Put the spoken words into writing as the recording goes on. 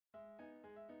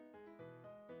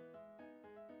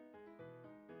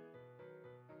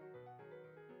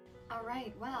All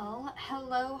right, well,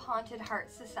 hello Haunted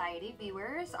Heart Society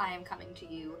viewers. I am coming to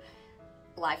you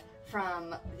live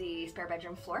from the spare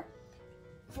bedroom floor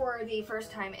for the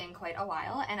first time in quite a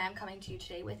while, and I'm coming to you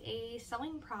today with a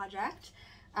sewing project.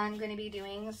 I'm going to be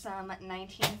doing some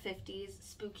 1950s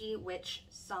spooky witch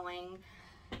sewing.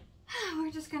 We're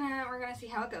gonna see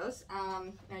how it goes.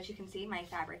 As you can see, my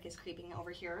fabric is creeping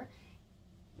over here.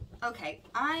 Okay,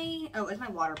 it's my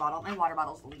water bottle. My water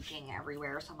bottle's leaking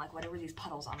everywhere, so I'm like, what are these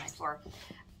puddles on my floor?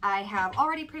 I have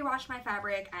already pre-washed my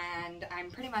fabric, and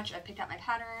I've picked out my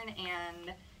pattern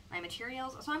and my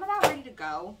materials, so I'm about ready to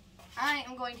go. I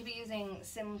am going to be using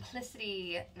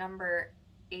Simplicity number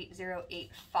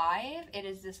 8085. It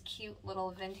is this cute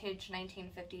little vintage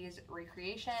 1950s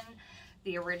recreation.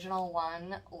 The original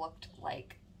one looked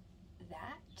like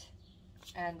that,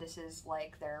 and this is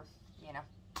like their,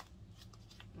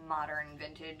 modern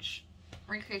vintage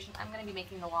recreation. I'm going to be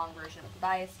making the long version with the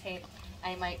bias tape.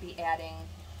 I might be adding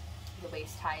the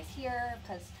waist ties here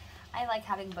because I like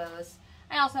having bows.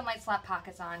 I also might slap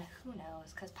pockets on, who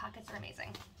knows, because pockets are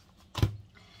amazing.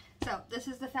 So this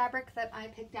is the fabric that I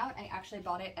picked out. I actually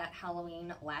bought it at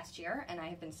Halloween last year, and I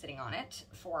have been sitting on it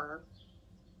for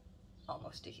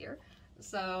almost a year.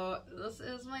 So this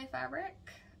is my fabric.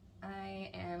 I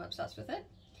am obsessed with it.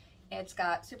 It's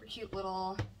got super cute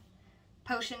little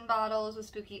potion bottles with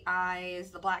spooky eyes,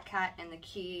 the black cat and the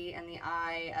key and the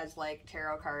eye as like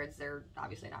tarot cards. They're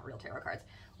obviously not real tarot cards.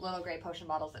 Little gray potion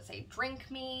bottles that say drink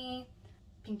me,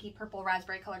 pinky purple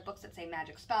raspberry colored books that say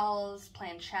magic spells,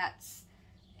 planchettes,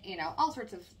 all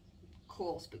sorts of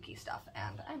cool spooky stuff,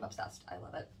 and I'm obsessed. I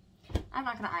love it. I'm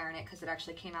not going to iron it because it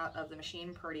actually came out of the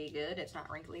machine pretty good. It's not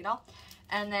wrinkly at all.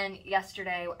 And then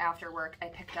yesterday after work I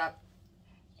picked up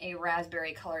a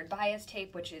raspberry colored bias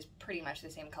tape, which is pretty much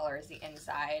the same color as the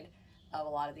inside of a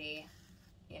lot of the,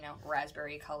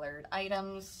 raspberry colored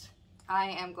items.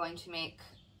 I am going to make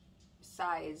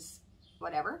size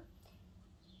whatever,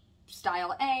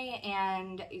 style A,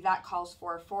 and that calls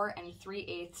for 4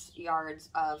 3/8 yards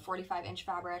of 45-inch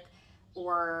fabric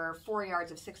or 4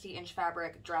 yards of 60-inch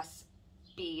fabric. Dress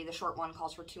B, the short one,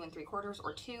 calls for 2 3/4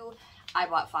 or 2. I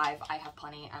bought 5. I have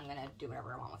plenty. I'm gonna do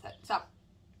whatever I want with it. So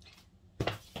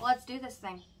let's do this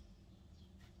thing.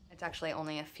 It's actually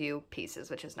only a few pieces,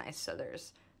 which is nice. So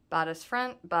there's bodice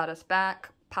front, bodice back,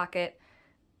 pocket,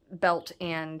 belt,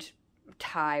 and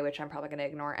tie, which I'm probably going to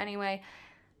ignore anyway,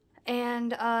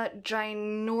 and a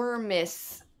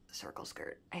ginormous circle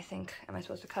skirt, I think. Am I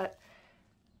supposed to cut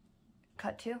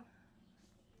 2?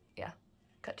 Yeah,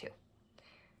 cut 2.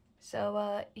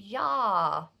 So,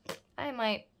 yeah, I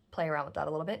might play around with that a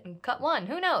little bit and cut 1.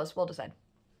 Who knows? We'll decide.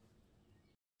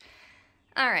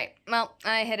 Alright, well,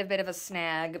 I hit a bit of a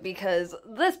snag because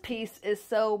this piece is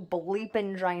so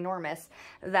bleepin' ginormous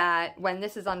that when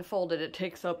this is unfolded, it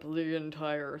takes up the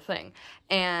entire thing.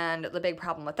 And the big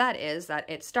problem with that is that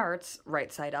it starts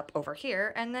right side up over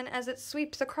here, and then as it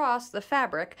sweeps across the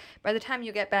fabric, by the time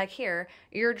you get back here,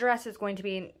 your dress is going to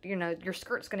be, your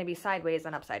skirt's going to be sideways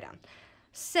and upside down.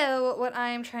 So what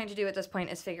I'm trying to do at this point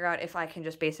is figure out if I can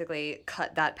just basically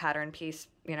cut that pattern piece,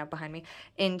 behind me,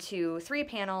 into 3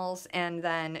 panels and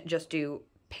then just do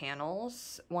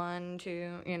panels 1,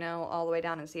 2, all the way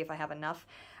down and see if I have enough,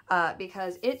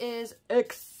 because it is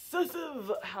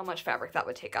excessive how much fabric that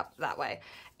would take up that way.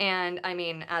 And I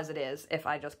mean, as it is, if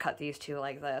I just cut these 2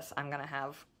 like this, I'm gonna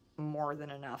have more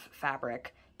than enough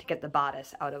fabric to get the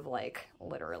bodice out of, like,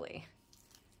 literally,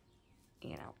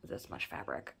 this much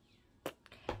fabric.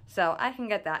 So I can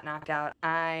get that knocked out.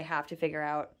 I have to figure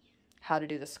out how to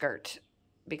do the skirt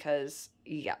because,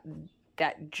 yeah,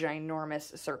 that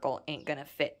ginormous circle ain't gonna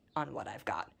fit on what I've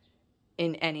got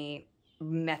in any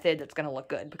method that's gonna look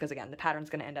good, because again, the pattern's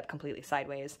gonna end up completely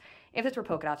sideways. If this were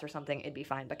polka dots or something, it'd be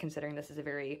fine, but considering this is a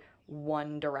very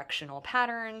one-directional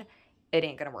pattern, it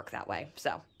ain't gonna work that way.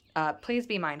 So please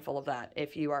be mindful of that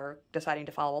if you are deciding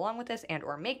to follow along with this and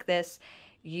or make this.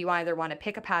 You either want to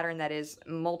pick a pattern that is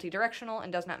multi-directional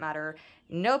and does not matter,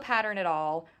 no pattern at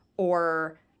all,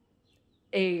 or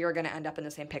you're going to end up in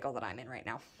the same pickle that I'm in right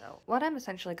now. So what I'm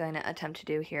essentially going to attempt to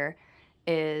do here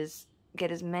is get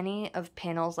as many of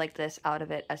panels like this out of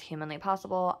it as humanly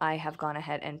possible. I have gone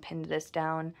ahead and pinned this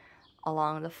down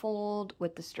along the fold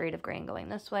with the straight of grain going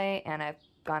this way, and I've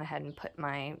gone ahead and put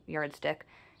my yardstick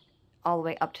all the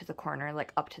way up to the corner,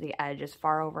 like up to the edge, as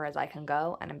far over as I can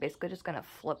go, and I'm basically just going to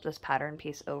flip this pattern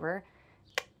piece over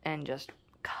and just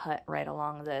cut right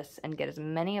along this and get as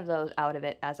many of those out of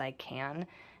it as I can,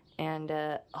 and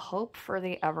hope for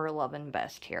the ever-loving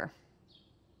best here.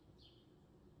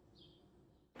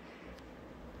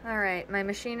 Alright, my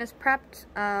machine is prepped,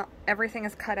 everything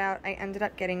is cut out. I ended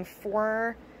up getting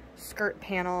 4 skirt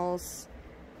panels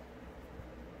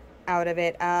out of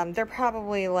it. They're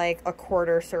probably like a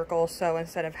quarter circle, so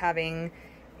instead of having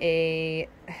a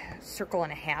circle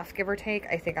and a half, give or take,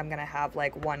 I think I'm gonna have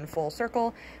like one full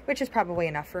circle, which is probably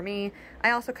enough for me.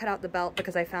 I also cut out the belt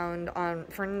because I found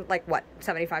for like, what,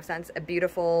 75 cents, a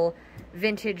beautiful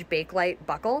vintage Bakelite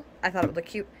buckle. I thought it would look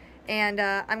cute. And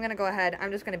I'm gonna go ahead,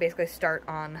 I'm just gonna basically start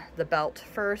on the belt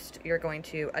first. You're going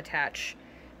to attach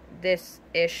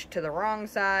this-ish to the wrong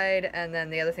side, and then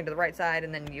the other thing to the right side,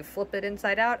 and then you flip it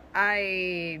inside out.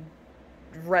 I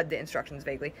read the instructions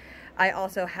vaguely. I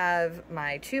also have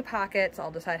my 2 pockets. I'll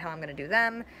decide how I'm going to do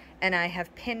them. And I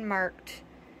have pin marked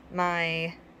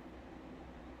my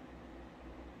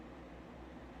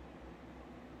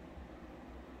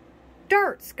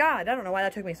darts. God, I don't know why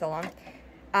that took me so long.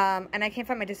 And I can't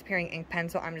find my disappearing ink pen,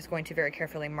 so I'm just going to very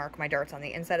carefully mark my darts on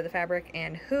the inside of the fabric.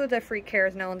 And who the freak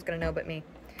cares? No one's going to know but me.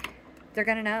 They're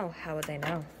going to know. How would they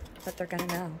know? But they're going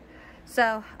to know.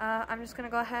 So, I'm just going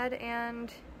to go ahead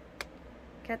and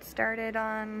get started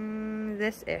on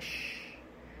this-ish.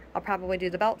 I'll probably do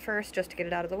the belt first just to get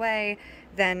it out of the way.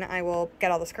 Then I will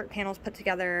get all the skirt panels put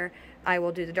together. I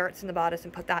will do the darts in the bodice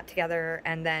and put that together.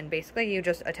 And then basically you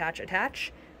just attach,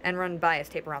 and run bias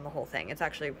tape around the whole thing. It's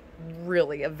actually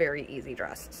really a very easy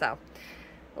dress. So,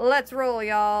 let's roll,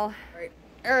 y'all.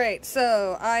 Alright,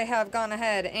 so I have gone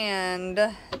ahead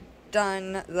and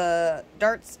done the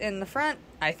darts in the front.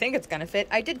 I think it's gonna fit.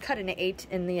 I did cut an 8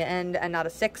 in the end and not a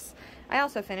 6. I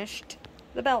also finished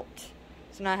the belt.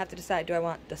 So now I have to decide, do I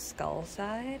want the skull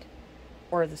side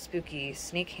or the spooky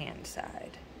snake hand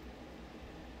side?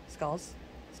 Skulls,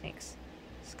 snakes,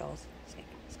 skulls, snake,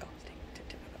 skull, snake.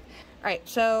 Alright,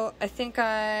 so I think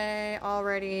I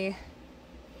already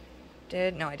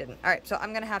did. No, I didn't. Alright, so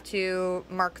I'm gonna have to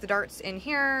mark the darts in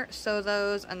here, sew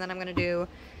those, and then I'm gonna do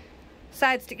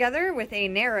sides together with a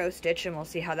narrow stitch, and we'll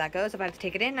see how that goes. If I have to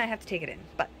take it in, I have to take it in.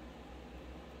 But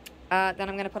then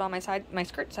I'm gonna put all my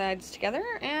skirt sides together,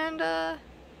 and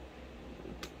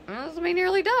this will be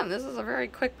nearly done. This is a very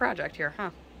quick project here, huh?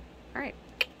 All right,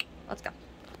 let's go.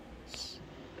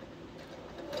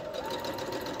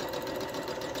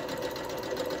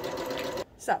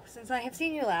 So, since I have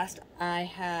seen you last, I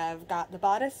have got the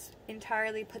bodice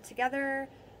entirely put together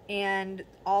and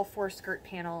all 4 skirt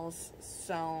panels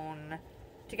sewn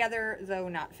together, though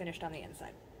not finished on the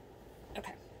inside.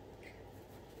 Okay.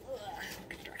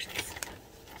 Directions.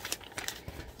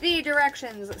 The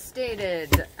directions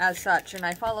stated as such, and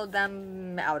I followed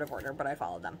them out of order, but I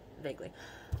followed them vaguely.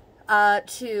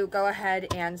 To go ahead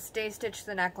and stay stitch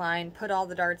the neckline, put all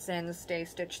the darts in, stay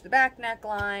stitch the back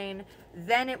neckline.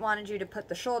 Then it wanted you to put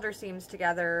the shoulder seams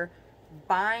together,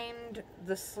 bind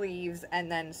the sleeves, and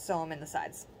then sew them in the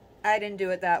sides. I didn't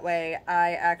do it that way.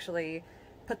 I actually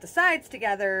put the sides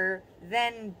together,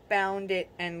 then bound it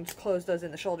and closed those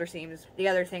in the shoulder seams. The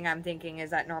other thing I'm thinking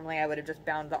is that normally I would have just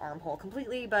bound the armhole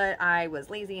completely, but I was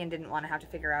lazy and didn't want to have to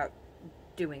figure out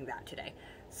doing that today.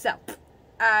 So,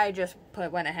 I just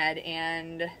went ahead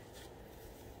and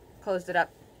closed it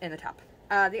up in the top.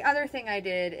 The other thing I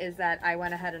did is that I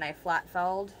went ahead and I flat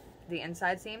felled the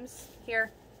inside seams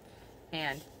here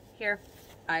and here.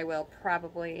 I will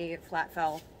probably flat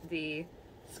fell the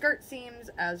skirt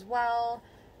seams as well,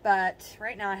 but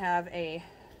right now I have a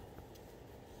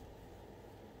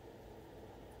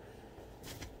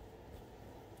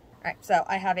so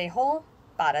I have a whole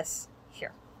bodice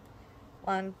here.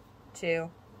 1, 2,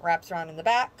 wraps around in the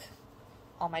back.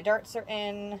 All my darts are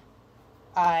in.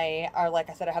 Like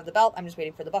I said, I have the belt. I'm just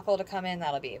waiting for the buckle to come in.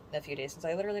 That'll be a few days since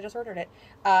I literally just ordered it.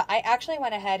 I actually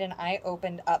went ahead and I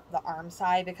opened up the arm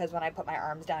side because when I put my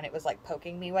arms down, it was like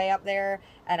poking me way up there.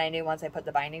 And I knew once I put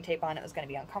the binding tape on, it was going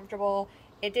to be uncomfortable.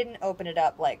 It didn't open it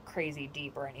up like crazy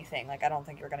deep or anything. Like I don't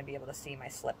think you're going to be able to see my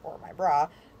slip or my bra.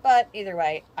 But either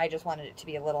way, I just wanted it to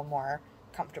be a little more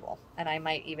comfortable. And I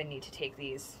might even need to take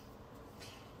these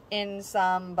in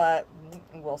some, but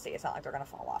we'll see. It's not like they're going to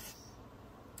fall off.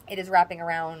 It is wrapping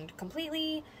around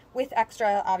completely with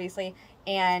extra, obviously,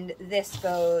 and this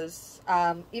goes,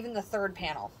 even the 3rd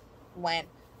panel went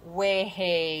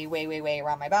way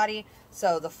around my body,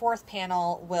 so the 4th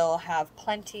panel will have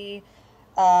plenty,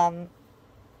 and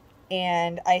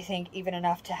I think even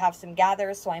enough to have some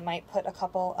gathers, so I might put a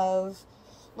couple of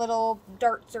little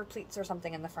darts or pleats or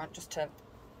something in the front just to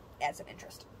add some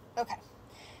interest. Okay.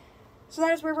 So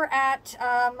that is where we're at.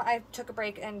 I took a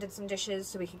break and did some dishes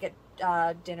so we could get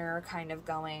dinner kind of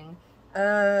going.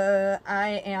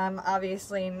 I am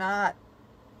obviously not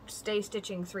stay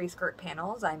stitching 3 skirt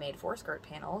panels. I made 4 skirt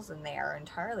panels, and they are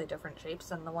entirely different shapes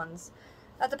than the ones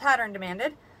that the pattern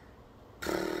demanded.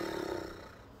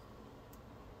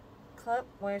 Clip,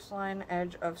 waistline,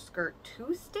 edge of skirt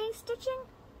 2 stay stitching?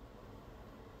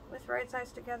 with right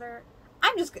sides together.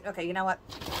 I'm just gonna, okay, you know what?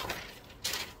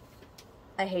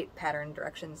 I hate pattern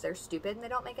directions. They're stupid and they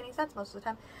don't make any sense most of the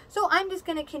time. So I'm just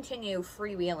gonna continue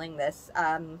freewheeling this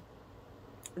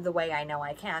the way I know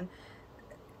I can.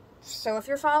 So if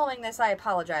you're following this, I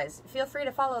apologize. Feel free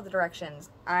to follow the directions.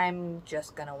 I'm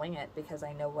just gonna wing it because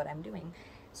I know what I'm doing.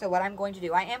 So what I'm going to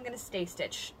do, I am gonna stay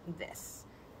stitch this.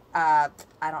 I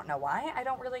don't know why. I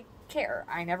don't really care.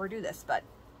 I never do this, but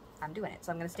I'm doing it.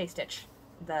 So I'm gonna stay stitch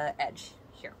the edge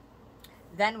here.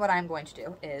 Then what I'm going to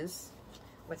do is,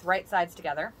 with right sides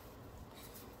together,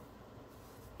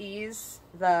 ease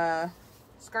the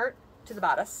skirt to the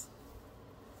bodice.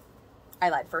 I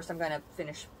lied. First I'm going to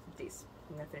finish these.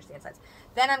 I'm going to finish the insides.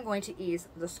 Then I'm going to ease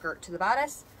the skirt to the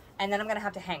bodice, and then I'm going to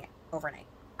have to hang it overnight.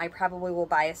 I probably will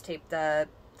bias tape the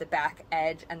back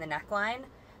edge and the neckline,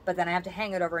 but then I have to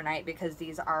hang it overnight because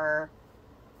these are,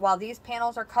 while these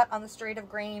panels are cut on the straight of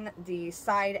grain, the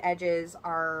side edges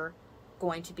are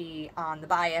going to be on the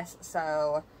bias,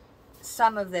 so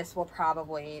some of this will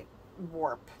probably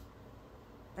warp,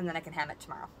 and then I can hem it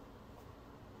tomorrow.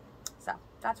 So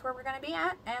that's where we're going to be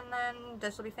at, and then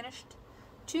this will be finished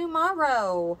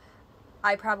tomorrow.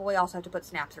 I probably also have to put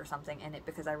snaps or something in it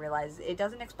because I realize it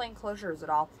doesn't explain closures at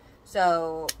all.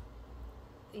 So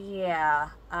yeah,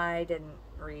 I didn't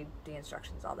read the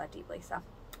instructions all that deeply. So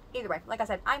either way, like I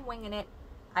said, I'm winging it.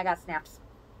 I got snaps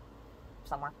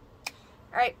somewhere.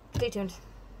 All right, stay tuned.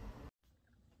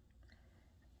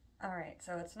 All right,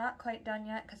 so it's not quite done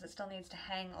yet because it still needs to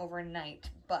hang overnight,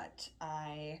 but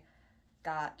I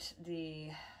got the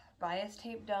bias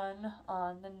tape done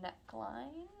on the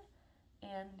neckline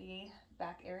and the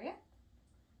back area.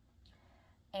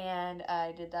 And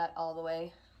I did that all the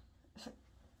way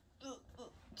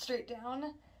straight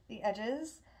down the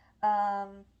edges. I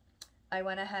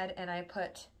went ahead and I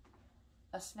put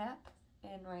a snap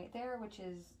in right there, which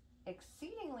is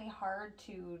exceedingly hard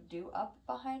to do up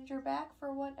behind your back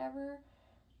for whatever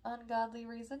ungodly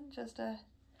reason. Just a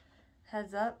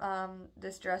heads up.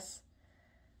 This dress,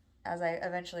 as I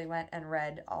eventually went and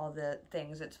read all the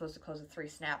things, it's supposed to close with 3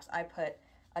 snaps. I put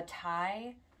a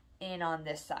tie in on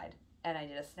this side, and I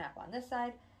did a snap on this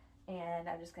side, and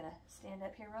I'm just gonna stand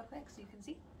up here real quick so you can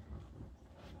see.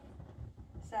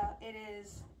 So it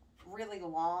is really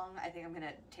long. I think I'm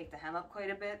gonna take the hem up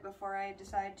quite a bit before I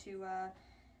decide to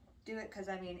do it, because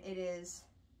I mean it is,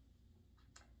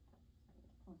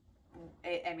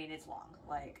 I mean it's long,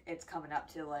 like it's coming up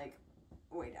to like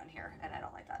way down here, and I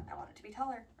don't like that. I want it to be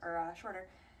taller or shorter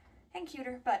and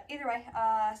cuter, but either way,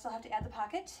 I still have to add the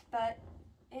pocket, but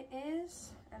it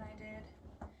is, and I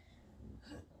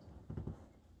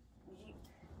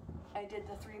did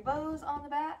the 3 bows on the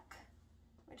back,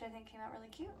 which I think came out really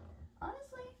cute.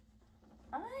 Honestly,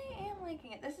 I am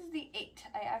liking it. This is the 8.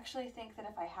 I actually think that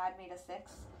if I had made a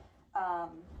 6,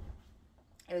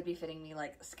 it would be fitting me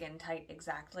like skin tight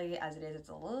exactly. As it is, it's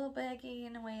a little baggy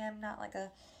in a way I'm not like a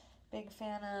big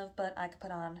fan of, but I could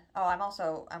put on,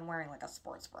 oh, I'm wearing like a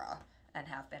sports bra and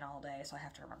have been all day, so I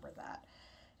have to remember that.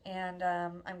 And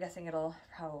I'm guessing it'll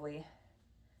probably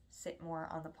sit more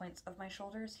on the points of my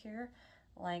shoulders here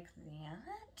like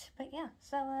that. But yeah,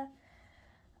 so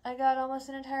I got almost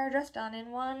an entire dress done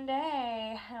in one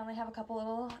day. I only have a couple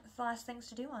little last things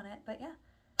to do on it, but yeah.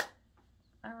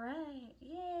 All right,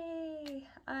 yay!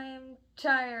 I'm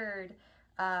tired.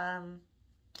 I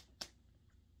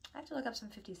have to look up some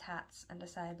 50s hats and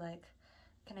decide, like,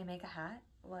 can I make a hat?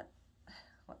 What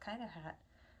kind of hat?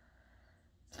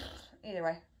 Either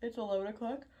way, it's 11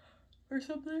 o'clock or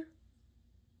something.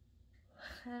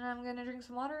 And I'm gonna drink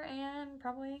some water and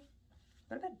probably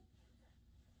go to bed.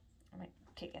 I might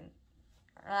kick in.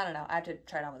 I don't know. I have to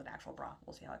try it on with an actual bra.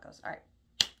 We'll see how it goes. All right.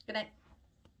 Good night.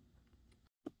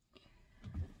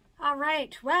 All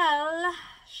right. Well,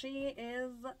 she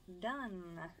is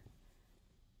done.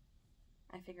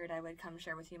 I figured I would come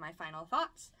share with you my final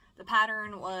thoughts. The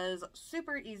pattern was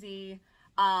super easy.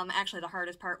 Actually, the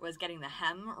hardest part was getting the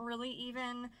hem really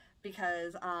even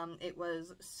because it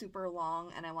was super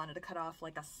long and I wanted to cut off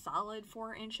like a solid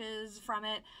 4 inches from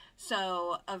it.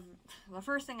 So the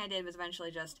first thing I did was eventually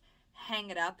just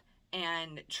hang it up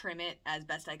and trim it as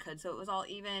best I could so it was all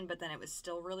even, but then it was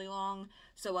still really long.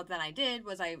 So what then I did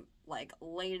was I like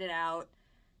laid it out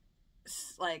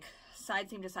like side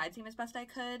seam to side seam as best I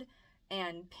could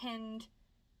and pinned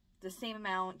the same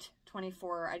amount,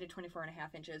 24, I did 24 and a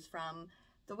half inches from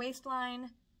the waistline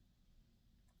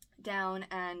down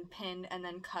and pinned and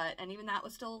then cut, and even that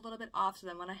was still a little bit off. So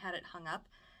then when I had it hung up,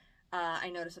 I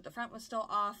noticed that the front was still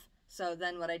off. So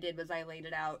then what I did was I laid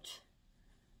it out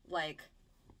like,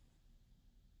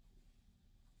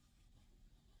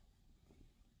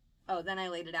 then I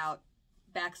laid it out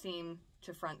back seam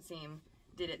to front seam,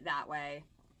 did it that way,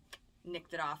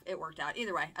 nicked it off, it worked out.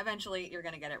 Either way, eventually you're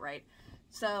gonna get it right.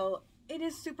 So it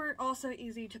is super also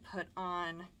easy to put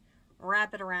on,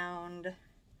 wrap it around,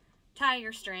 tie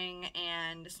your string,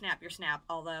 and snap your snap,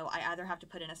 although I either have to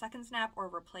put in a second snap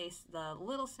or replace the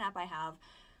little snap I have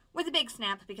with a big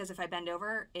snap, because if I bend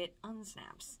over, it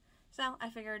unsnaps. So I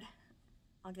figured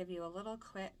I'll give you a little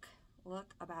quick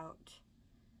look about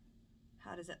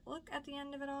how does it look at the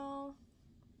end of it all.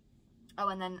 Oh,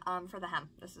 and then for the hem,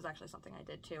 this is actually something I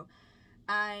did too.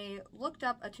 I looked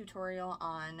up a tutorial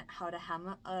on how to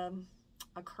hem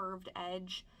a curved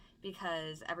edge,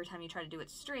 because every time you try to do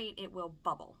it straight, it will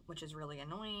bubble, which is really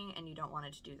annoying, and you don't want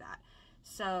it to do that.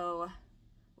 So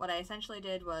what I essentially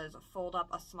did was fold up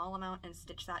a small amount and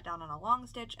stitch that down on a long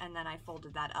stitch, and then I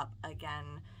folded that up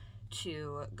again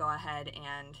to go ahead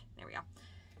and, there we go,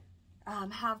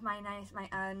 have my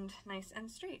end nice and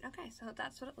straight. Okay, so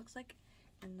that's what it looks like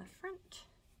in the front.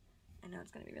 I know it's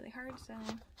going to be really hard, so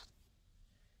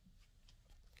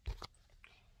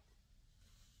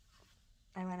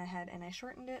I went ahead and I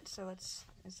shortened it, so it's,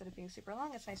 instead of being super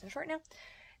long, it's nice and short now.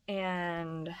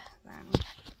 And then,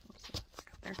 let's go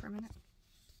there for a minute.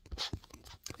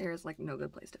 There's like no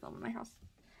good place to film in my house.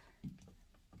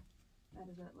 That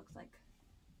is what it looks like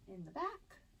in the back.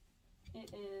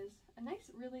 It is a nice,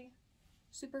 really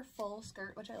super full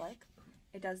skirt, which I like.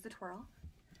 It does the twirl.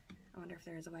 I wonder if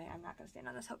there is a way. I'm not going to stand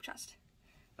on this hope chest,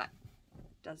 but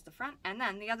it does the front. And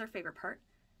then the other favorite part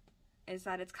is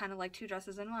that it's kind of like two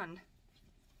dresses in one.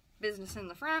 Business in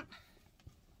the front,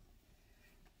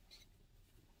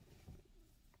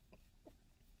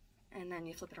 and then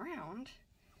you flip it around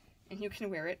and you can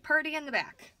wear it party in the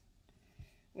back,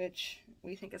 which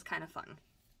we think is kind of fun.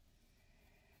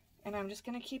 And I'm just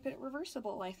going to keep it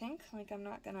reversible, I think. Like, I'm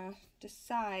not going to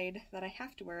decide that I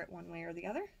have to wear it one way or the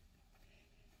other.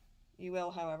 You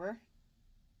will, however,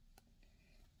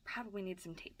 probably need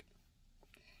some tape,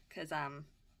 because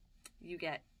you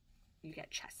get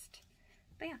chest.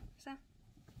 But yeah, so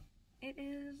it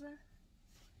is,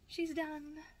 she's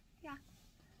done. Yeah,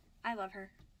 I love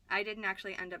her. I didn't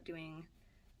actually end up doing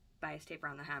bias tape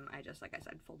around the hem. I just, like I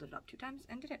said, folded it up 2 times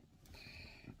and did it.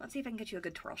 Let's see if I can get you a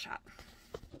good twirl shot.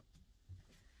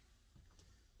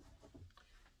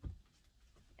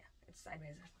 Yeah, it's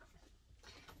sideways.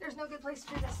 There's no good place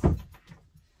to do this. Alright,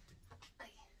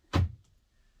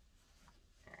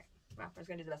 well, we're just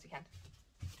gonna do the best we can.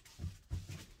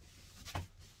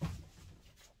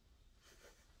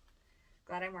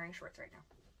 Glad I'm wearing shorts right now.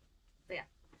 But yeah,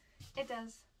 it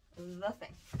does the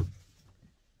thing.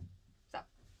 So,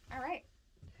 alright.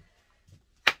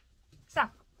 So,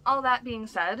 all that being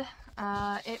said,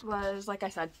 it was, like I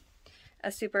said, a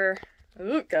super,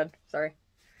 ooh, good, sorry,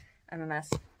 I'm a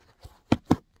mess.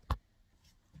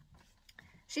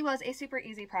 She was a super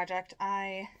easy project.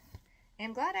 I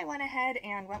am glad I went ahead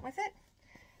and went with it.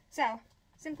 So,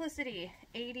 Simplicity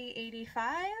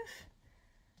 8085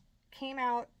 came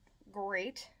out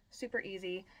great, super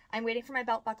easy. I'm waiting for my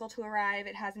belt buckle to arrive.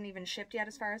 It hasn't even shipped yet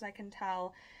as far as I can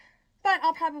tell, but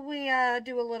I'll probably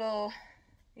do a little,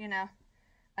 you know,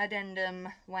 addendum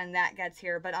when that gets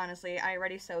here. But honestly, I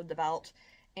already sewed the belt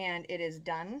and it is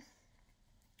done.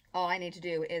 All I need to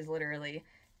do is literally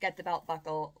get the belt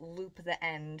buckle, loop the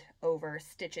end over,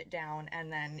 stitch it down,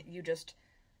 and then you just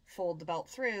fold the belt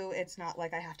through. It's not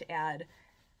like I have to add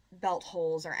belt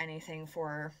holes or anything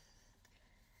for,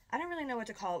 I don't really know what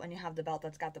to call it when you have the belt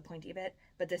that's got the pointy bit,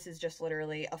 but this is just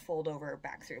literally a fold over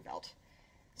back through belt.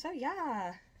 So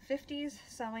yeah, 50s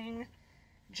sewing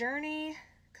journey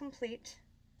complete.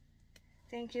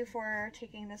 Thank you for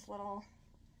taking this little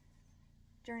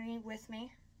journey with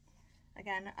me.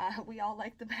 Again, we all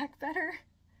like the back better,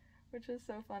 which is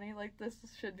so funny. Like, this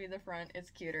should be the front. It's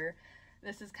cuter.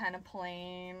 This is kind of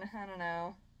plain. I don't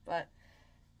know, but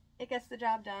it gets the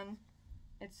job done.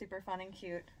 It's super fun and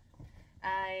cute.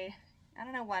 I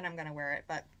don't know when I'm gonna wear it,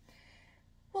 but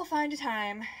we'll find a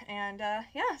time. And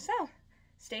yeah, so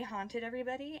stay haunted,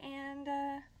 everybody, and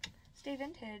stay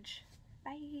vintage.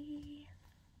 Bye.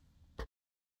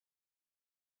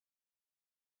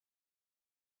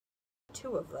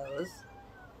 Two of those.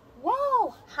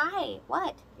 Whoa! Hi!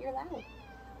 What? You're loud.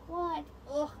 What?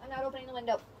 Ugh, I'm not opening the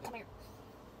window. Come here.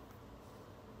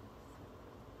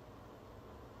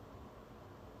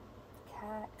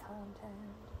 Cat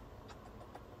content.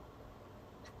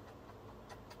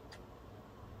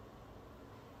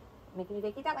 Making you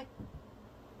take it that way.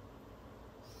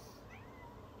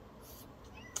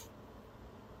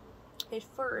 His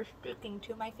fur is sticking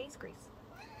to my face grease.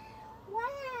 What?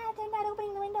 I'm not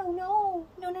opening the window. No.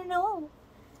 No, no, no.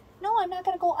 No, I'm not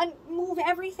gonna go move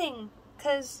everything.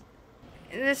 Because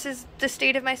this is the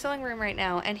state of my sewing room right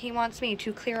now, and he wants me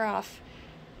to clear off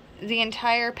the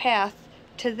entire path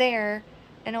to there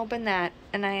and open that,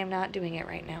 and I am not doing it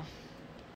right now.